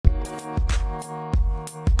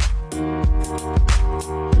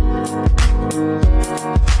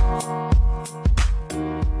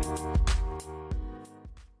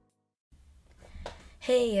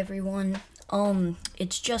everyone.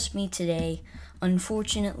 It's just me today.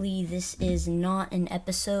 Unfortunately, this is not an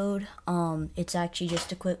episode. It's actually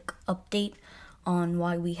just a quick update on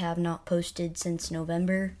why we have not posted since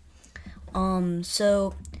November.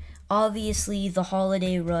 So obviously the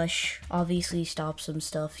holiday rush obviously stopped some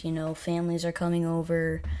stuff, families are coming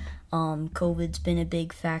over. COVID's been a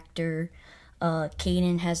big factor.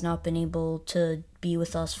 Caden has not been able to be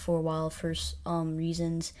with us for a while for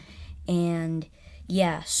reasons. And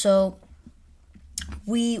yeah, so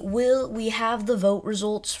we have the vote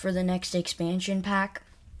results for the next expansion pack.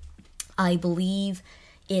 I believe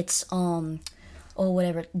it's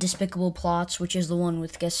Despicable Plots, which is the one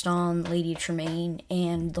with Gaston, Lady Tremaine,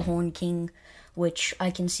 and the Horn King, which I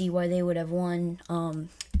can see why they would have won.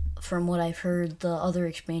 From what I've heard, the other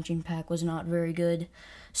expansion pack was not very good.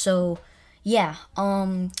 So yeah,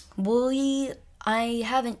 I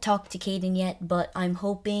haven't talked to Caden yet, but I'm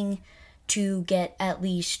hoping to get at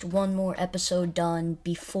least one more episode done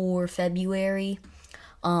before February.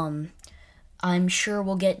 I'm sure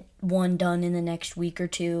we'll get one done in the next week or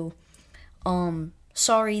two.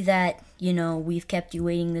 Sorry that, we've kept you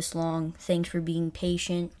waiting this long. Thanks for being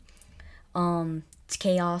patient. It's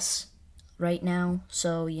chaos right now,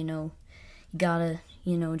 so, you gotta,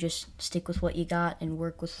 just stick with what you got and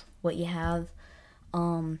work with what you have.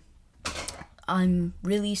 I'm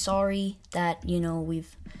really sorry that,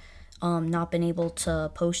 we've not been able to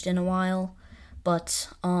post in a while, but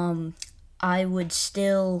I would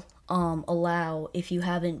still allow, if you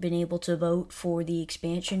haven't been able to vote for the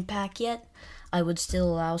expansion pack yet, I would still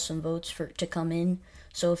allow some votes to come in.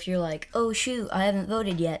 So if you're like, oh shoot, I haven't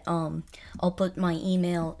voted yet, I'll put my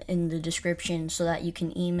email in the description so that you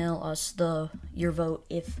can email us your vote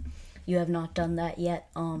if you have not done that yet.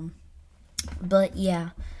 But yeah,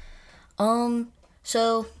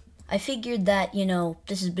 so I figured that,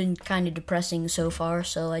 this has been kind of depressing so far,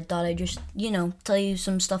 so I thought I'd just, tell you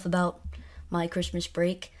some stuff about my Christmas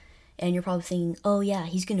break. And you're probably thinking, oh yeah,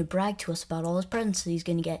 he's going to brag to us about all his presents that he's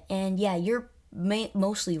going to get. And yeah, you're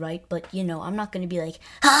mostly right, but, I'm not going to be like,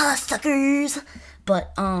 suckers!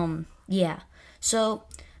 But, yeah. So,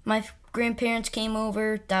 my grandparents came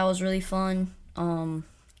over. That was really fun.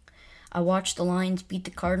 I watched the Lions beat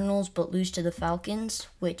the Cardinals, but lose to the Falcons,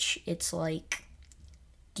 which it's like,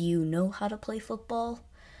 do you know how to play football?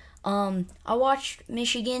 I watched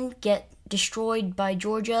Michigan get destroyed by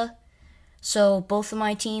Georgia. So both of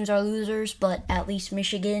my teams are losers, but at least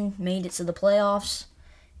Michigan made it to the playoffs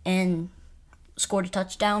and scored a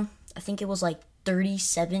touchdown. I think it was like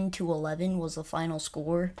 37-11 was the final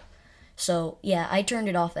score. So yeah, I turned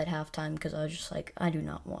it off at halftime because I was just like, I do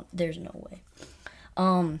not want. There's no way.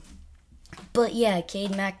 But yeah,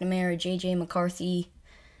 Cade McNamara, J.J. McCarthy,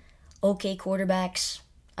 okay quarterbacks.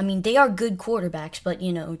 I mean, they are good quarterbacks, but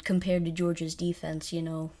compared to Georgia's defense,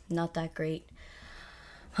 not that great.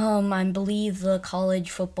 I believe the college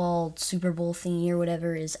football Super Bowl thingy or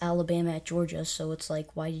whatever is Alabama at Georgia, so it's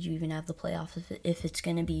like, why did you even have the playoff if it's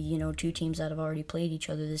going to be, two teams that have already played each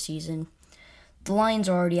other this season? The Lions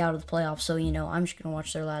are already out of the playoffs, so, I'm just going to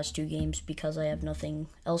watch their last two games because I have nothing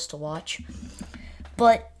else to watch.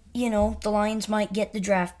 But, the Lions might get the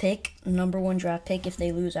draft pick, number one draft pick, if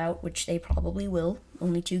they lose out, which they probably will.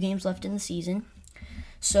 Only 2 games left in the season.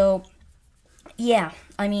 So, yeah,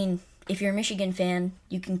 I mean, if you're a Michigan fan,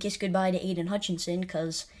 you can kiss goodbye to Aiden Hutchinson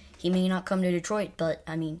because he may not come to Detroit, but,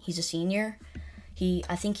 I mean, he's a senior.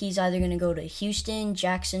 I think he's either going to go to Houston,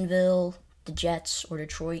 Jacksonville, the Jets, or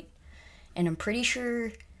Detroit. And I'm pretty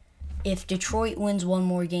sure if Detroit wins one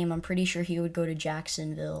more game, I'm pretty sure he would go to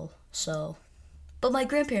Jacksonville. So, but my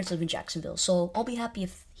grandparents live in Jacksonville, so I'll be happy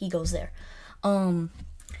if he goes there.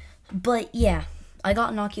 But, yeah, I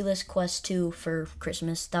got an Oculus Quest 2 for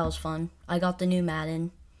Christmas. That was fun. I got the new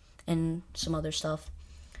Madden and some other stuff.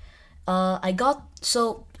 I got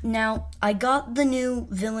the new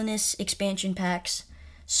Villainous expansion packs.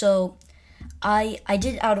 So I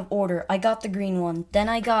did out of order. I got the green one, then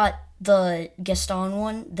I got the Gaston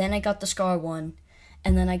one, then I got the Scar one,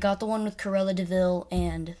 and then I got the one with Cruella de Vil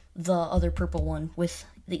and the other purple one with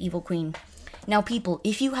the Evil Queen. Now, people,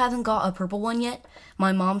 if you haven't got a purple one yet,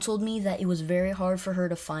 my mom told me that it was very hard for her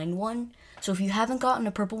to find one. So if you haven't gotten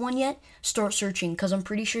a purple one yet, start searching, because I'm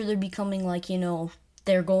pretty sure they're becoming, like,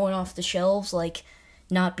 they're going off the shelves, like,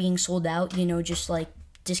 not being sold out, just, like,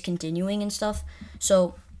 discontinuing and stuff.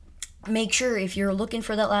 So make sure, if you're looking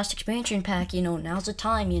for that last expansion pack, now's the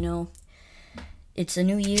time, It's a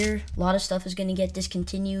new year. A lot of stuff is going to get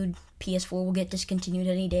discontinued. PS4 will get discontinued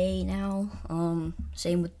any day now.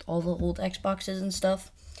 Same with all the old Xboxes and stuff.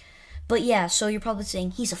 But yeah, so you're probably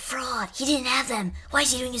saying, he's a fraud. He didn't have them. Why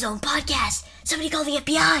is he doing his own podcast? Somebody call the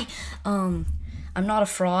FBI. I'm not a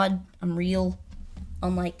fraud. I'm real,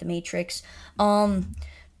 unlike the Matrix.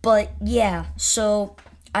 But yeah, so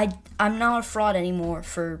I'm not a fraud anymore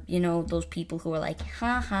for, those people who are like,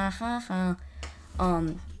 ha ha ha ha.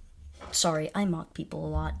 Sorry, I mock people a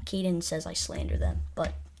lot. Caden says I slander them,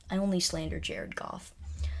 but I only slander Jared Goff.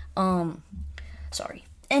 Sorry.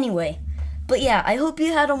 Anyway, but yeah, I hope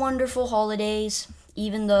you had a wonderful holidays,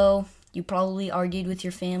 even though you probably argued with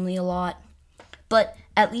your family a lot. But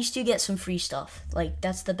at least you get some free stuff. Like,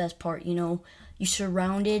 that's the best part, You're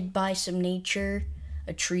surrounded by some nature,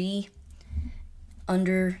 a tree,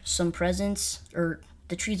 under some presents, or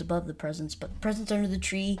the tree's above the presents, but presents under the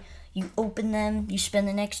tree. You open them, you spend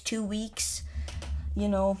the next 2 weeks,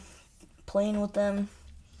 playing with them.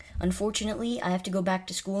 Unfortunately, I have to go back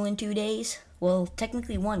to school in 2 days. Well,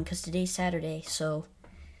 technically one, because today's Saturday, so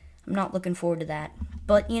I'm not looking forward to that.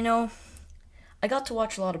 But, I got to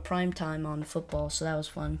watch a lot of primetime on football, so that was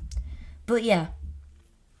fun. But yeah,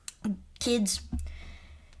 kids,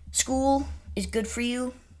 school is good for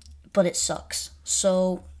you, but it sucks.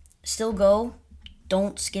 So still go.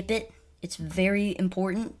 Don't skip it. It's very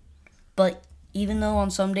important. But even though on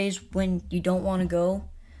some days when you don't want to go,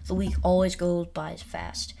 the week always goes by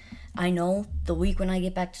fast. I know the week when I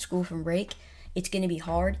get back to school from break, it's going to be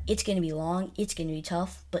hard. It's going to be long. It's going to be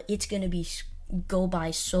tough. But it's going to go by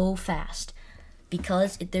so fast.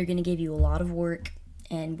 Because they're going to give you a lot of work,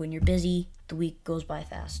 and when you're busy, the week goes by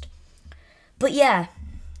fast. But yeah,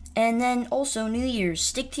 and then also New Year's.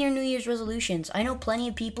 Stick to your New Year's resolutions. I know plenty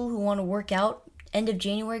of people who want to work out. End of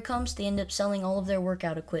January comes, they end up selling all of their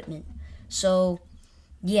workout equipment. So,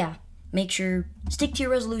 yeah, make sure, stick to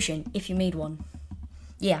your resolution if you made one.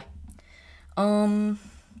 Yeah. Yeah,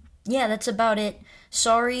 that's about it.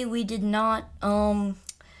 Sorry we did not,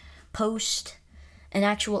 post an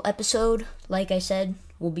actual episode. Like I said,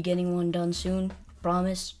 we'll be getting one done soon.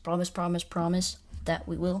 Promise that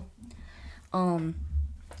we will.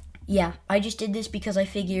 Yeah, I just did this because I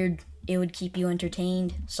figured it would keep you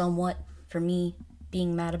entertained somewhat for me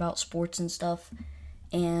being mad about sports and stuff,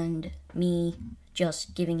 and me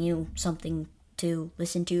just giving you something to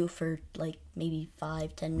listen to for like maybe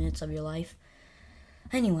 5-10 minutes of your life.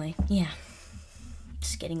 Anyway, yeah,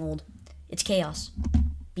 it's getting old. It's chaos.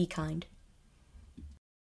 Be kind.